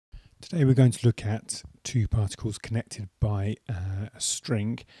Today we're going to look at two particles connected by a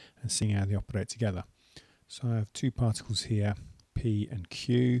string and seeing how they operate together. So I have two particles here, P and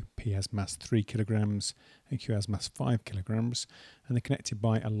Q. P has mass 3 kilograms and Q has mass 5 kilograms, and they're connected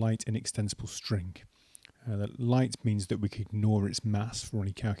by a light inextensible string. The light means that we can ignore its mass for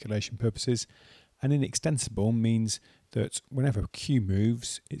any calculation purposes, and inextensible means that whenever Q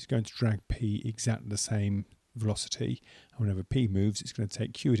moves, it's going to drag P exactly the same velocity, and whenever P moves, it's going to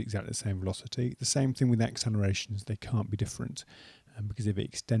take Q at exactly the same velocity. The same thing with accelerations, they can't be different, because if it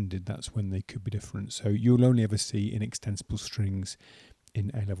extended, that's when they could be different. So you'll only ever see inextensible strings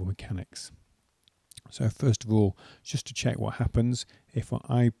in A-level mechanics. So first of all, just to check what happens, if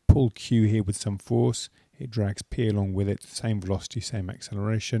I pull Q here with some force, it drags P along with it, same velocity, same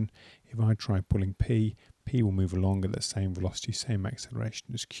acceleration. If I try pulling P, P will move along at the same velocity, same acceleration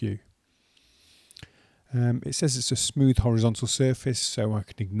as Q. It says it's a smooth horizontal surface, so I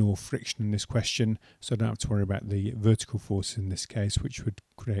can ignore friction in this question, so I don't have to worry about the vertical force in this case, which would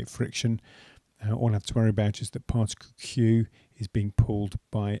create friction. All I have to worry about is that particle Q is being pulled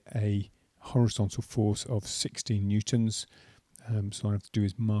by a horizontal force of 16 newtons. So all I have to do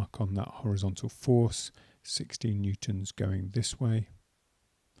is mark on that horizontal force, 16 newtons going this way,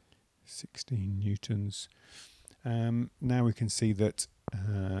 16 newtons. Now we can see that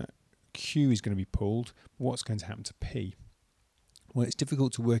Q is going to be pulled. What's going to happen to P? Well, it's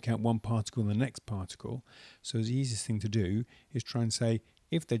difficult to work out one particle and the next particle, so the easiest thing to do is try and say,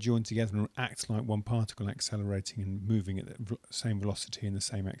 if they're joined together and act like one particle, accelerating and moving at the same velocity and the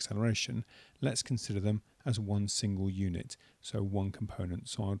same acceleration, let's consider them as one single unit, so one component.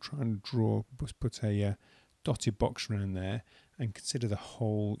 So I'll try and put a dotted box around there and consider the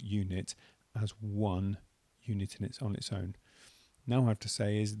whole unit as one unit on its own. Now I have to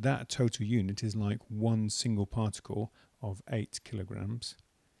say is that total unit is like one single particle of 8 kilograms,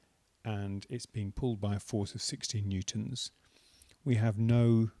 and it's being pulled by a force of 16 newtons. We have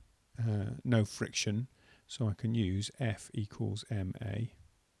no friction, so I can use F equals ma.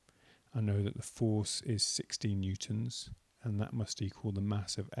 I know that the force is 16 newtons, and that must equal the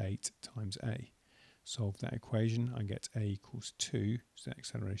mass of 8 times a. Solve that equation, I get a equals 2, so the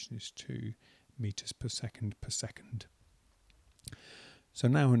acceleration is 2 meters per second per second. So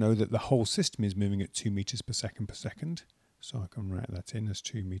now I know that the whole system is moving at 2 meters per second, so I can write that in as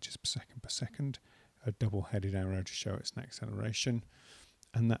 2 meters per second, a double-headed arrow to show it's an acceleration,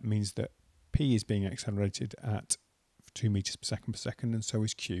 and that means that P is being accelerated at 2 meters per second, and so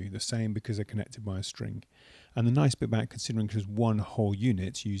is Q, the same because they're connected by a string. And the nice bit about considering it as one whole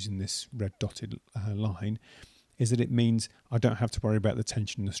unit using this red dotted line is that it means I don't have to worry about the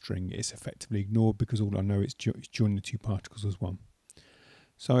tension in the string. It's effectively ignored because all I know is joining the two particles as one.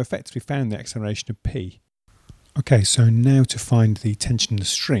 So I effectively found the acceleration of P. Okay, so now to find the tension in the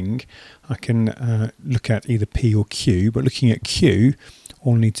string, I can look at either P or Q, but looking at Q,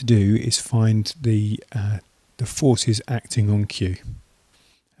 all I need to do is find the forces acting on Q.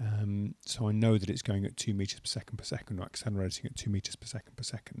 So I know that it's going at 2 meters per second, or accelerating at 2 meters per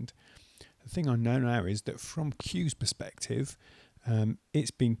second. The thing I know now is that from Q's perspective, it's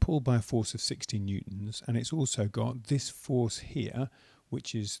being pulled by a force of 16 newtons, and it's also got this force here,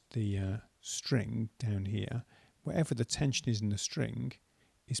 which is the string down here. Whatever the tension is in the string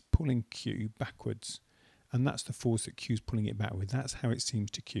is pulling Q backwards, and that's the force that Q's pulling it back with. That's how it seems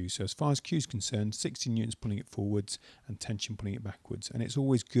to Q. So as far as Q's concerned, 16 newtons pulling it forwards and tension pulling it backwards. And it's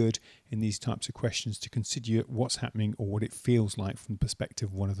always good in these types of questions to consider what's happening or what it feels like from the perspective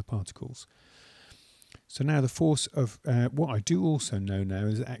of one of the particles. So now the force of, what I do also know now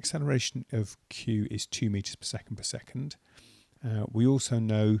is that acceleration of Q is 2 meters per second. We also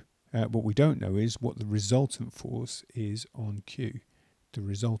know, what we don't know is what the resultant force is on Q. The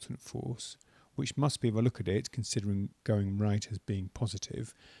resultant force, which must be, if I look at it, considering going right as being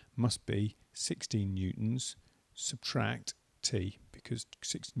positive, must be 16 newtons subtract T, because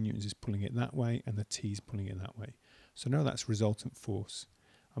 16 newtons is pulling it that way and the T is pulling it that way. So now that's resultant force.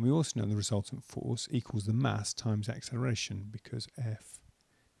 And we also know the resultant force equals the mass times acceleration, because F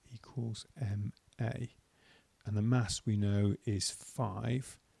equals ma. And the mass we know is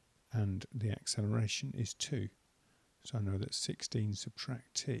 5 and the acceleration is 2. So I know that 16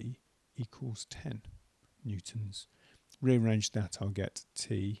 subtract T equals 10 newtons. Rearrange that, I'll get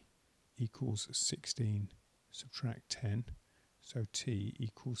T equals 16 subtract 10. So T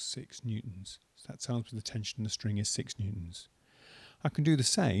equals 6 newtons. So that tells me the tension in the string is 6 newtons. I can do the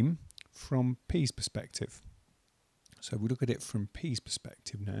same from P's perspective. So we look at it from P's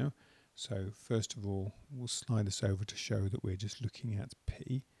perspective now. So first of all, we'll slide this over to show that we're just looking at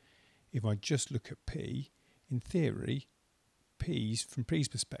P. If I just look at P, in theory, from P's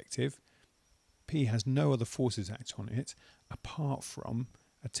perspective, P has no other forces act on it apart from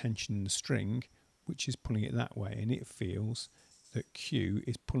a tension in the string, which is pulling it that way, and it feels that Q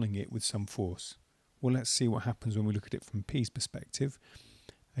is pulling it with some force. Well, let's see what happens when we look at it from P's perspective.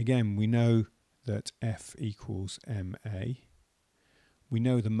 Again, we know that F equals ma. We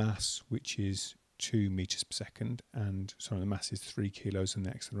know the mass, which is 2 meters per second, and the mass is 3 kilos and the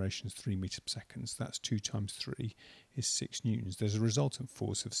acceleration is 3 meters per second. So that's 2 times 3 is 6 newtons. There's a resultant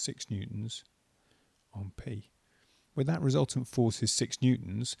force of 6 newtons on P. Where that resultant force is 6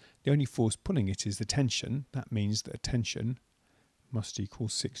 newtons, the only force pulling it is the tension. That means that a tension must equal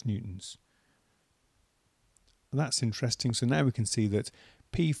 6 newtons. That's interesting. So now we can see that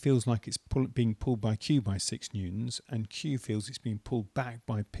P feels like it's being pulled by Q by 6 newtons, and Q feels it's being pulled back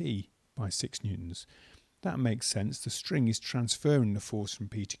by P by 6 newtons. That makes sense. The string is transferring the force from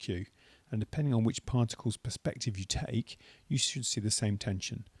P to Q, and depending on which particle's perspective you take, you should see the same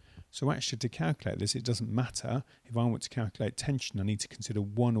tension. So actually, to calculate this, it doesn't matter. If I want to calculate tension, I need to consider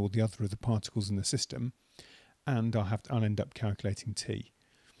one or the other of the particles in the system, and I'll end up calculating T.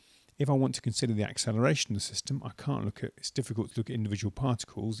 If I want to consider the acceleration of the system, it's difficult to look at individual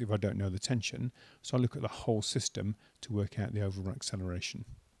particles if I don't know the tension, so I look at the whole system to work out the overall acceleration.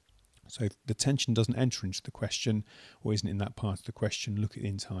 So if the tension doesn't enter into the question or isn't in that part of the question, look at the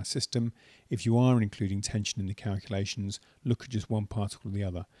entire system. If you are including tension in the calculations, look at just one particle or the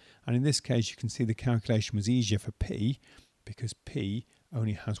other. And in this case, you can see the calculation was easier for P because P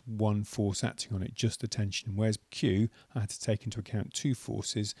only has one force acting on it, just the tension, whereas Q, I had to take into account 2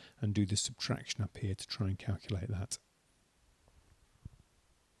 forces and do the subtraction up here to try and calculate that.